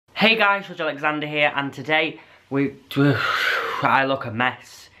Hey guys, George Alexander here, and today I look a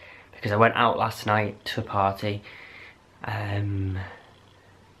mess because I went out last night to a party and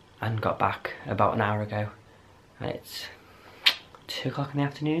got back about an hour ago, and it's 2 o'clock in the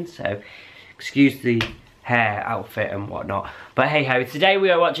afternoon, so excuse the hair, outfit and whatnot. But hey ho, today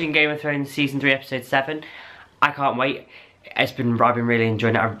we are watching Game of Thrones Season 3 Episode 7. I can't wait. I've been really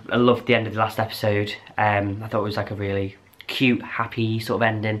enjoying it. I loved the end of the last episode. I thought it was like a really cute, happy sort of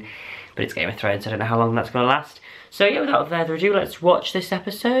ending, but it's Game of Thrones, so I don't know how long that's going to last. So yeah, without further ado, let's watch this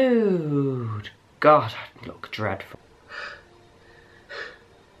episode. God, I look dreadful.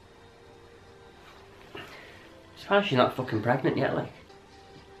 As far as she's not fucking pregnant yet, like.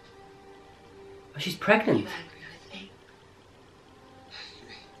 Oh, she's pregnant. Are you angry with me?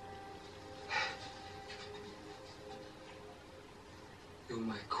 You're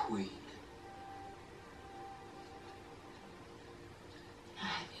my queen. I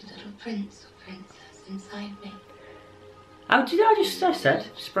have your little prince or princess inside me. Oh, did I said,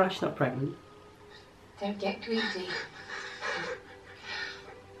 surprised she's not pregnant. Don't get greedy.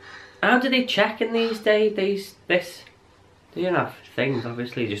 How do they check in these days, this? They don't have things,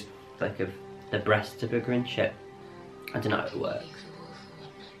 obviously, just like of the breasts are bigger and shit. I don't know how it works.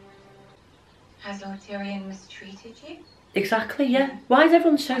 Has Lord Tyrion mistreated you? Exactly, yeah. Why is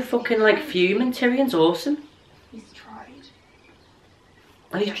everyone so fucking like fuming? Tyrion's awesome. He's tried.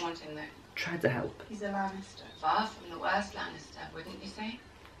 And I he's don't want him though. tried to help. He's a Lannister. Far from the worst Lannister, wouldn't you say?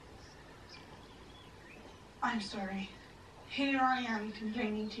 I'm sorry. Here I am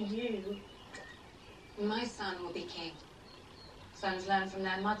complaining to you. My son will be king. Sons learn from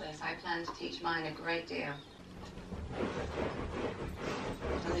their mothers. I plan to teach mine a great deal.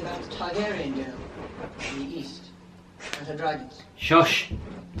 Tell me about the Targaryen girl in the east and her dragons. Shush.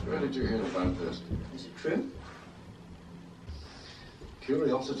 Where did you hear about this? Is it true?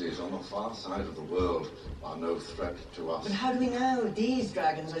 Curiosities on the far side of the world are no threat to us. But how do we know these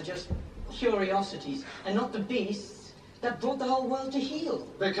dragons are just curiosities and not the beasts that brought the whole world to heel?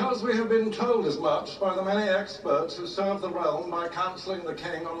 Because we have been told as much by the many experts who serve the realm by counselling the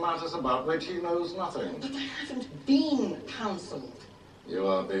king on matters about which he knows nothing. But I haven't been counselled. You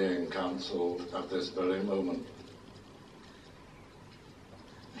are being counselled at this very moment.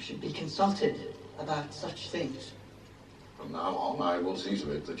 I should be consulted about such things. From now on, I will see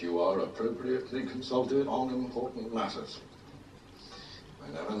to it that you are appropriately consulted on important matters,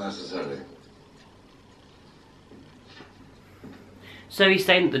 whenever necessary. So he's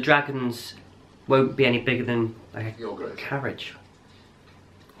saying that the dragons won't be any bigger than like Your a Grace. carriage.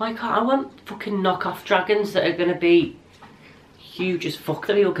 Why can't I want fucking knockoff dragons that are gonna be huge as fuck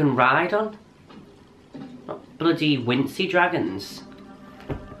that people can ride on? Not bloody wincy dragons.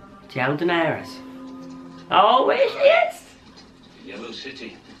 Tell Daenerys. Oh, where she is! Yellow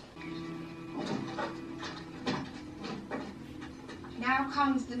City. Now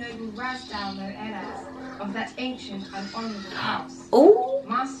comes the noble Razdal no Elas, of that ancient and honourable house. Oh!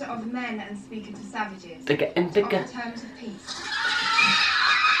 Master of men and speaker to savages. Bigger and On bigger. the terms of peace.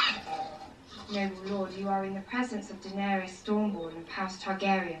 Noble lord, you are in the presence of Daenerys Stormborn of House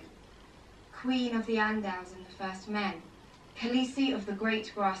Targaryen, Queen of the Andals and the First Men, Khaleesi of the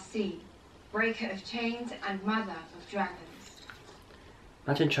Great Grass Sea, Breaker of Chains and Mother of Dragons.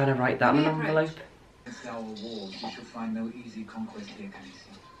 Imagine trying to write that in an envelope. Against our walls, you shall find no easy conquest here,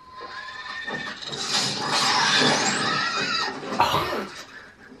 Khaleesi.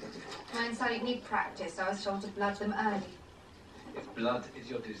 Mine side need practice. I was told to blood them early. If blood is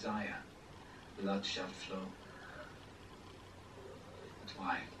your desire, blood shall flow. But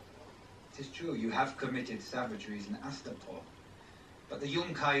why? It is true, you have committed savageries in Astapor, but the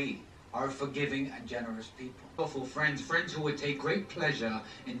Yunkai are a forgiving and generous people. Powerful friends who would take great pleasure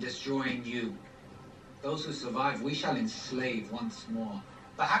in destroying you. Those who survive, we shall enslave once more.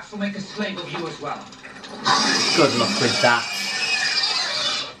 Perhaps we'll make a slave of you as well. Good luck with that.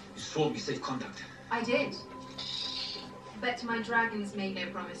 You swore me safe conduct. I did. But my dragons made no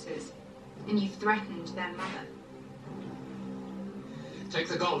promises, and you threatened their mother. Take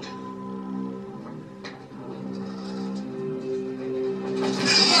the gold.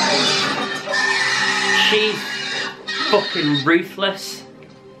 She's fucking ruthless.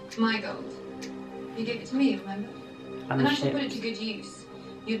 My gold. You gave it to me, remember? And And the I shall put it shit. to good use.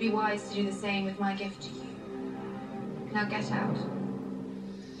 You'd be wise to do the same with my gift to you. Now get out.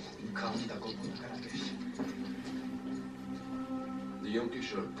 The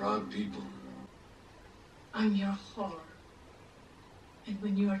Yunkish are a proud people. I'm your whore. And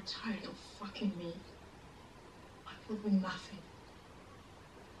when you are tired of fucking me, I will do nothing.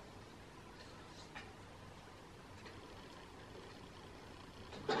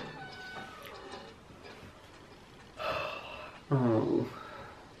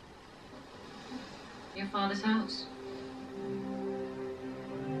 father's house.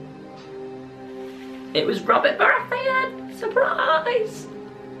 It was Robert Baratheon! Surprise!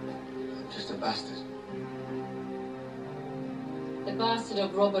 Just a bastard. The bastard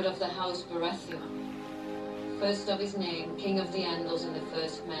of Robert of the House Baratheon. First of his name, King of the Andals and the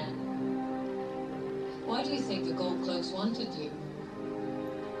First Man. Why do you think the Gold Cloaks wanted you?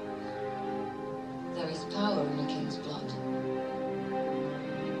 There is power in the King's blood.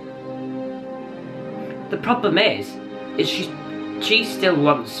 The problem is she still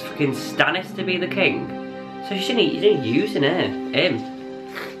wants fucking Stannis to be the king. So she's only using him.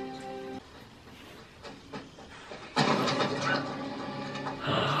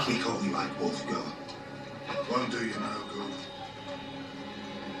 Kick on like both go. Won't do you no good.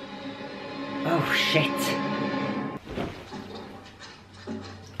 Oh shit.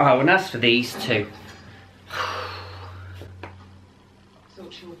 Oh, and as for these two,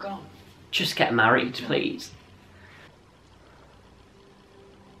 Thought you were gone. just get married, please.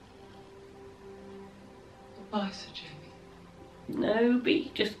 Goodbye, Sir Jamie. No,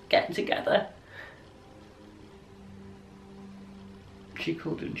 be just get together. She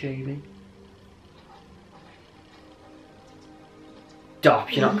called him Jamie.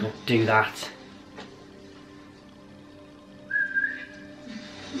 Stop, you're not gonna do that.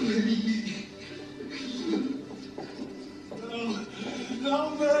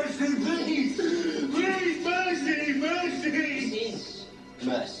 No mercy, please! Please, mercy, mercy! This is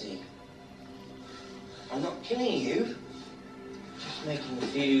mercy. I'm not killing you. Just making a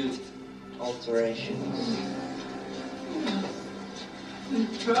few alterations.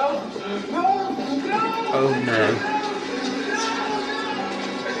 No! No! No! Oh no.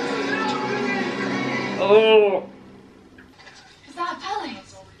 Oh! Is that a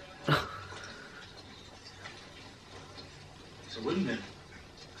palace? It's a windmill.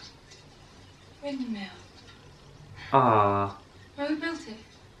 Windmill. Ah. Who built it?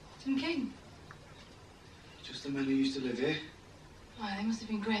 Some king? Just the men who used to live here. Why, they must have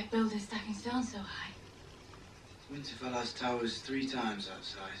been great builders stacking stone so high. Winterfell has towers 3 times that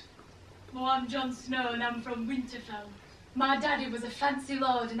size. Well, I'm Jon Snow and I'm from Winterfell. My daddy was a fancy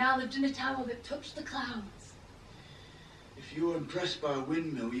lord and I lived in a tower that touched the clouds. If you were impressed by a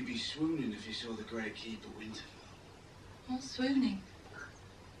windmill, you'd be swooning if you saw the Great Keep at Winterfell. What's swooning?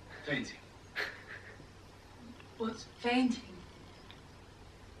 Fainting. What's fainting?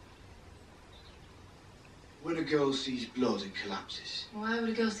 When a girl sees blood and collapses. Why would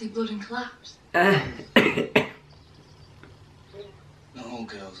a girl see blood and collapse? Not all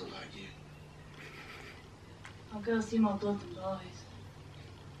girls are like you. Well, girls see more blood than boys.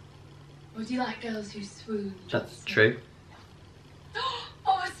 Or do you like girls who swoon? That's true.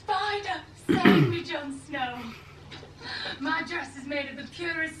 Oh, a spider! Save me, Jon Snow! My dress is made of the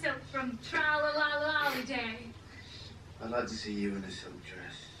purest silk from Tra-la-la-la-la day. I'd like to see you in a silk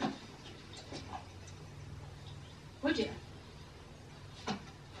dress. Would you?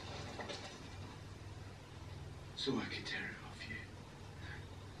 So I could tear it off you.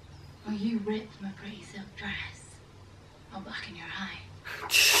 Well, you ripped my pretty silk dress. I'll blacken your eye.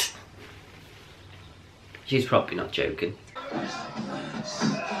 She's probably not joking.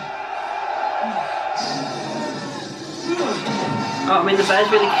 Oh, I mean the bear's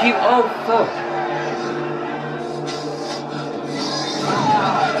really cute. Oh, fuck.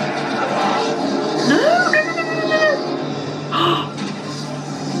 No, no, no, no, no, no.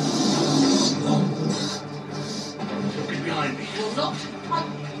 Get behind me.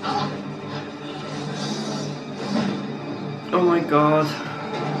 Oh my god.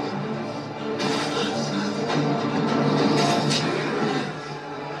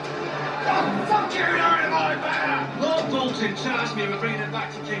 Fuck you, you're in my bear! Lord Bolton charged me with bringing it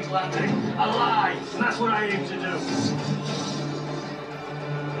back to King's Landing. A lie, and that's what I aim to do.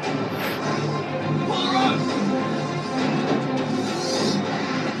 All right.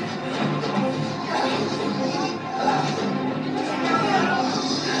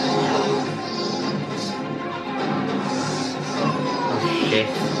 Shit.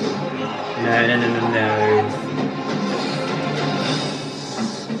 No, no, no, no, no.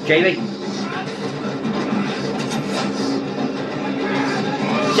 Jamie!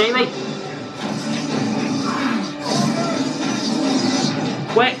 Jamie!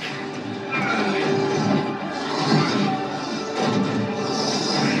 Quick!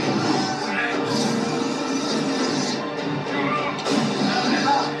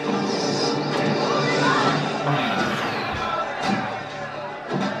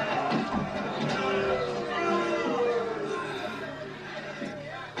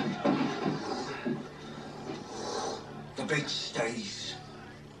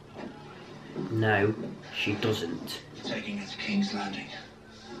 No, she doesn't. Taking it to King's Landing.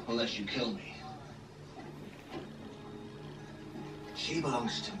 Unless you kill me. She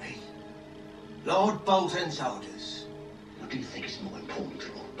belongs to me. Lord Bolton's orders. What do you think is more important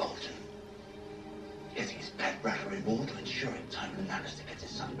to Lord Bolton? Getting his pet rat a reward or ensuring Tywin Lannister gets his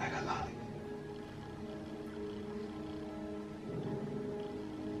son back alive?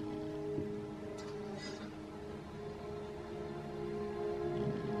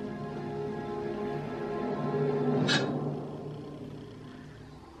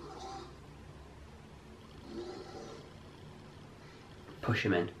 Push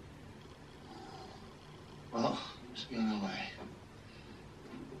him in. Well, let's be on our way.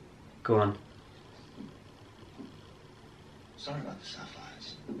 Go on. Sorry about the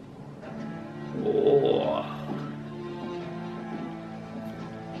sapphires. Oh.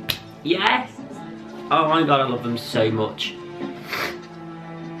 Yes! Oh my god, I love them so much.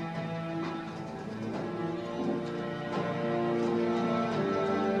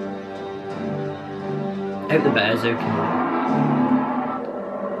 I hope the bear's okay.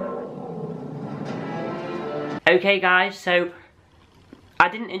 Okay guys, so I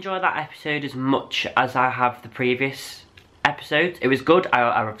didn't enjoy that episode as much as I have the previous episodes. It was good. I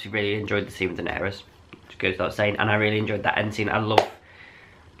obviously really enjoyed the scene with Daenerys, which goes without saying, and I really enjoyed that end scene. I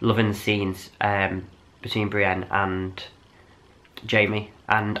loving the scenes between Brienne and Jaime,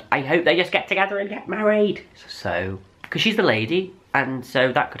 and I hope they just get together and get married. So, because she's the lady, and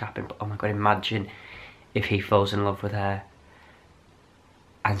so that could happen. But oh my god, imagine if he falls in love with her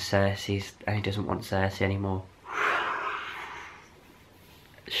and Cersei's, and he doesn't want Cersei anymore.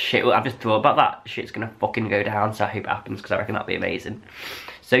 Shit, I've just thought about that. Shit's gonna fucking go down, so I hope it happens, because I reckon that'd be amazing.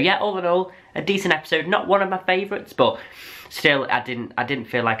 So yeah, all in all, a decent episode. Not one of my favourites, but still, I didn't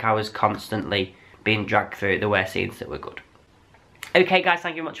feel like I was constantly being dragged through it. There were scenes that were good. Okay guys,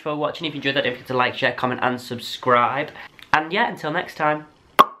 thank you very much for watching. If you enjoyed that, don't forget to like, share, comment and subscribe. And yeah, until next time,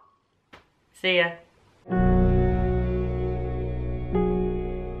 see ya.